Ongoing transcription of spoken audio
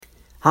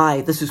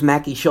Hi, this is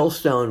Mackie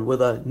Shilstone with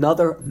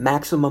another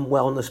Maximum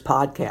Wellness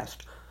podcast.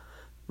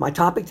 My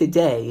topic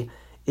today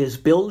is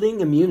building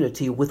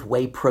immunity with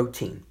whey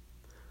protein.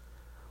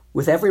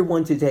 With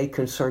everyone today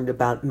concerned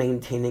about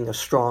maintaining a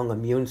strong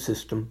immune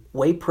system,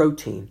 whey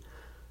protein,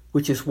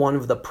 which is one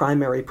of the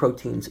primary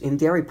proteins in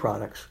dairy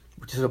products,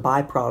 which is a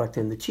byproduct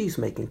in the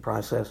cheese-making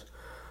process,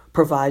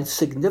 provides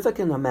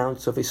significant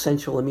amounts of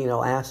essential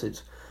amino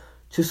acids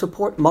to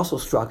support muscle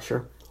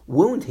structure,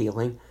 wound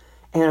healing,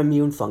 and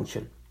immune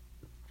function.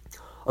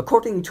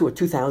 According to a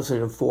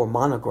 2004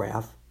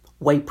 monograph,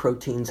 Whey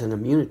Proteins and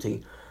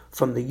Immunity,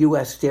 from the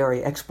U.S.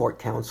 Dairy Export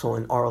Council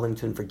in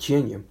Arlington,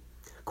 Virginia,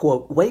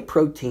 quote, whey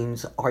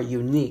proteins are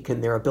unique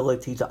in their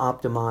ability to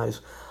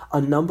optimize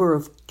a number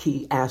of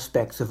key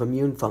aspects of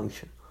immune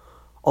function.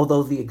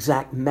 Although the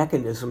exact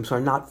mechanisms are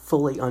not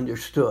fully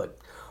understood,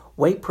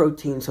 whey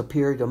proteins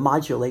appear to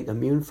modulate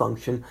immune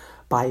function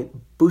by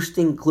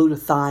boosting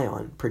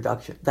glutathione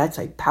production. That's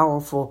a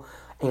powerful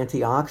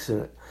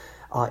antioxidant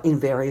in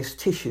various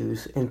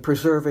tissues and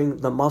preserving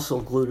the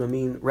muscle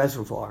glutamine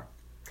reservoir.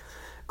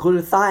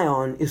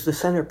 Glutathione is the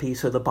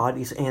centerpiece of the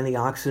body's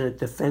antioxidant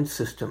defense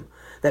system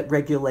that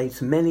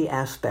regulates many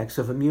aspects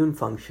of immune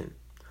function.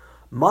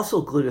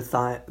 Muscle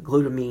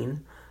glutamine,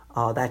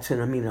 that's an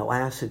amino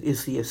acid,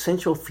 is the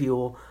essential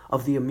fuel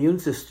of the immune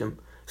system,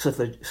 says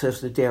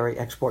the Dairy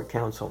Export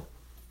Council.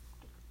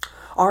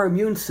 Our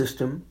immune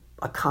system,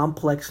 a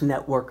complex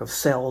network of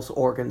cells,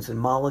 organs, and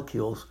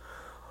molecules,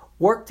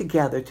 work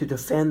together to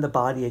defend the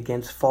body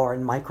against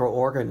foreign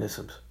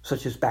microorganisms,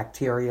 such as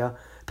bacteria,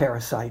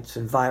 parasites,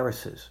 and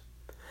viruses.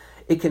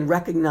 It can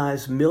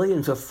recognize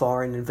millions of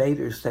foreign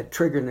invaders that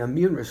trigger an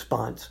immune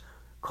response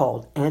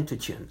called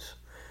antigens.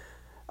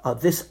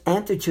 This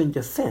antigen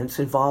defense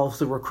involves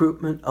the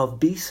recruitment of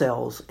B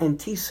cells and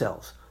T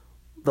cells.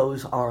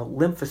 Those are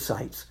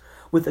lymphocytes,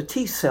 with the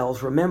T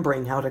cells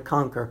remembering how to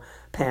conquer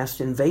past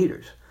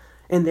invaders,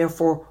 and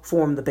therefore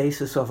form the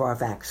basis of our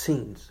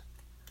vaccines.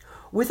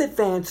 With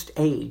advanced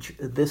age,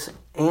 this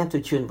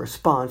antigen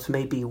response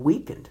may be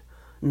weakened,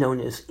 known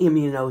as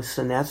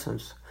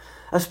immunosenescence,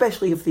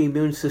 especially if the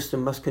immune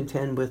system must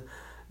contend with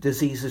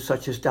diseases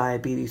such as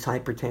diabetes,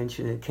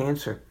 hypertension, and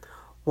cancer,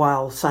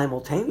 while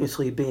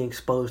simultaneously being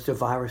exposed to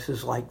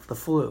viruses like the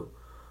flu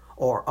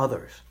or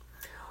others.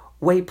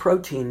 Whey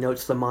protein,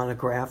 notes the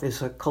monograph,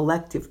 is a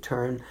collective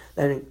term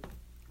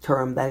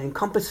that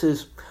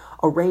encompasses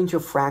a range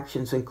of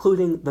fractions,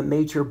 including the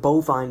major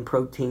bovine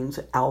proteins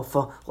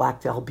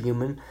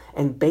alpha-lactalbumin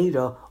and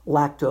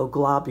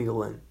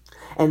beta-lactoglobulin,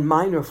 and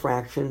minor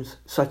fractions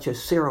such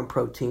as serum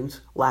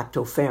proteins,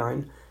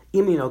 lactoferrin,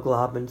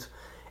 immunoglobulins,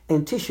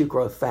 and tissue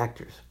growth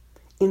factors.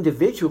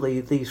 Individually,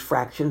 these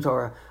fractions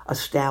are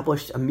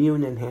established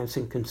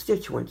immune-enhancing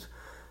constituents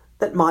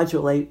that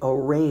modulate a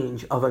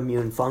range of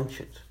immune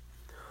functions.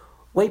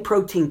 Whey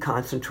protein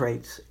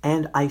concentrates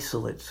and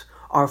isolates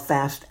are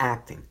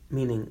fast-acting,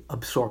 meaning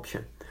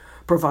absorption,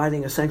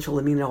 providing essential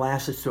amino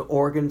acids to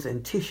organs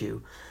and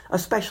tissue,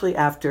 especially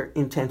after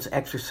intense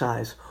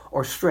exercise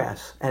or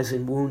stress, as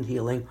in wound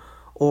healing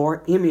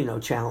or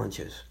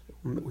immunochallenges,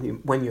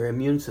 when your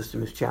immune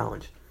system is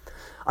challenged.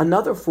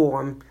 Another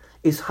form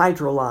is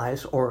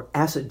hydrolyzed or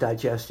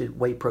acid-digested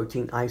whey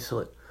protein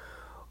isolate,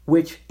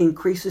 which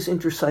increases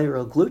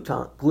intracellular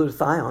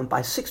glutathione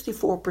by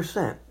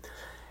 64%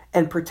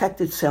 and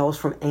protected cells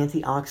from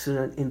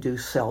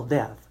antioxidant-induced cell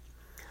death.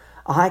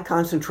 A high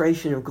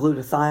concentration of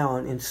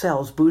glutathione in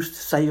cells boosts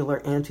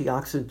cellular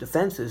antioxidant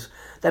defenses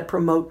that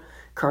promote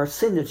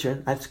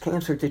carcinogen, that's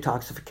cancer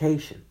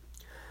detoxification.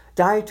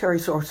 Dietary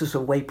sources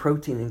of whey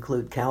protein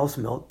include cow's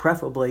milk,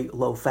 preferably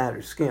low-fat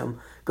or skim,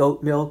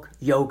 goat milk,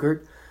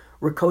 yogurt,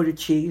 ricotta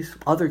cheese,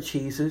 other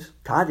cheeses,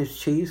 cottage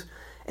cheese,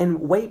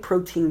 and whey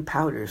protein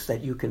powders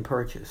that you can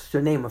purchase,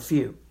 to name a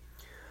few.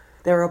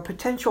 There are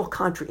potential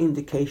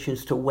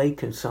contraindications to whey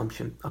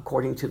consumption,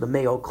 according to the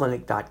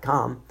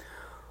MayoClinic.com.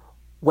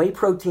 Whey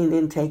protein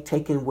intake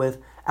taken with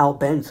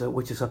Albenza,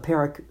 which is a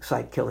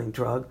parasite-killing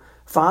drug,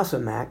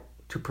 Fosamax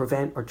to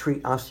prevent or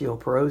treat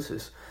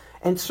osteoporosis,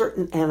 and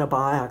certain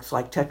antibiotics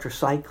like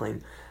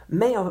tetracycline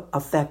may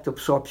affect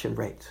absorption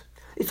rates.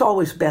 It's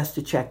always best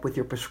to check with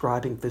your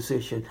prescribing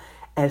physician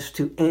as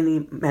to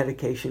any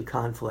medication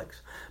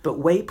conflicts, but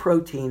whey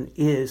protein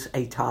is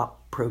a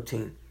top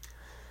protein.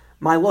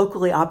 My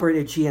locally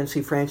operated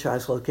GNC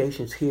franchise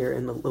locations here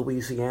in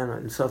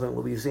southern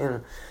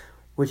Louisiana,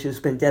 which has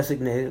been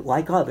designated,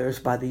 like others,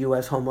 by the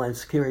U.S. Homeland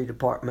Security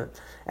Department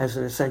as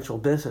an essential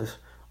business,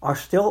 are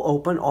still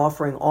open,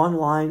 offering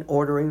online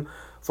ordering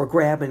for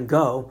grab and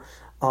go,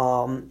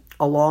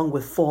 along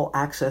with full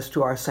access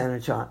to our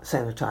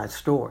sanitized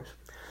stores.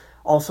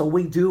 Also,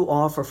 we do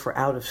offer for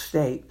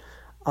out-of-state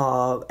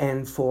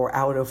and for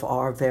out of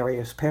our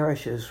various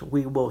parishes,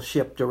 we will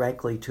ship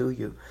directly to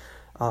you.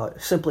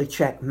 Simply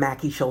check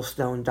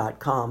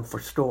MackieShilstone.com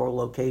for store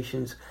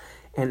locations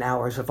and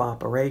hours of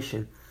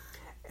operation.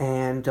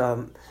 And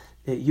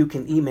you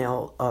can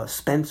email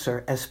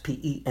Spencer,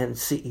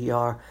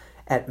 Spencer,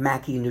 at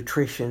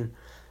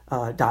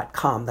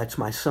MackieNutrition.com. That's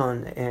my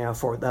son,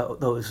 for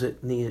those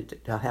that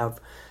need to have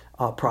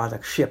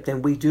products shipped.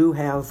 And we do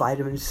have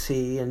vitamin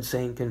C and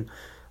zinc and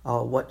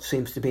what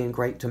seems to be in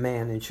great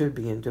demand and should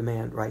be in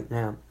demand right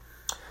now.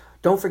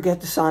 Don't forget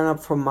to sign up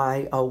for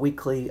my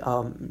weekly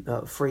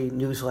free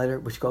newsletter,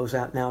 which goes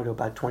out now to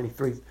about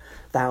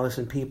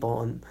 23,000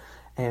 people,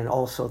 and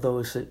also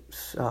those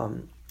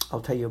that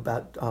I'll tell you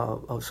about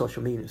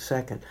social media in a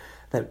second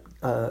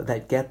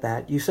that get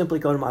that. You simply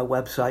go to my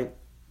website,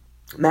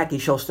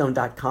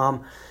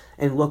 MackeyShowstone.com,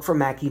 and look for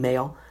Mackey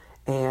Mail.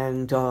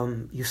 And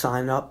you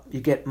sign up.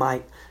 You get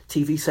my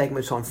TV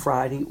segments on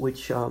Friday,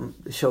 which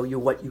show you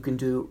what you can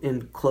do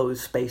in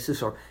closed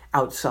spaces or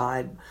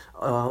outside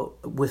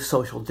with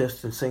social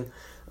distancing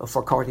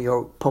for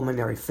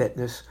cardiopulmonary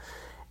fitness.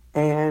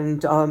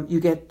 And you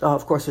get,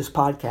 of course, this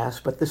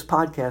podcast, but this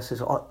podcast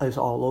is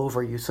all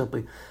over. You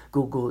simply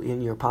Google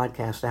in your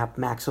podcast app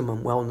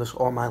Maximum Wellness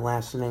or my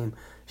last name,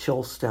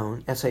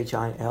 Shilstone,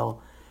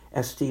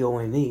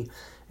 Shilstone.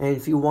 And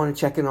if you want to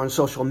check in on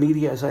social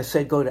media, as I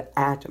said, go to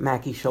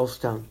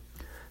 @MackeyShilstone.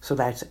 So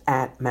that's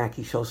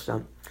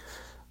 @MackeyShilstone.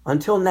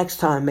 Until next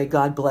time, may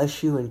God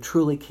bless you and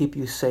truly keep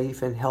you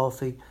safe and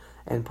healthy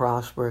and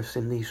prosperous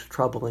in these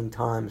troubling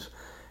times.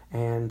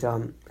 And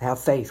have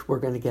faith. We're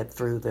going to get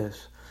through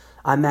this.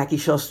 I'm Mackey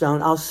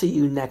Shilstone. I'll see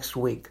you next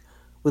week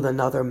with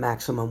another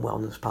Maximum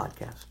Wellness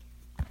podcast.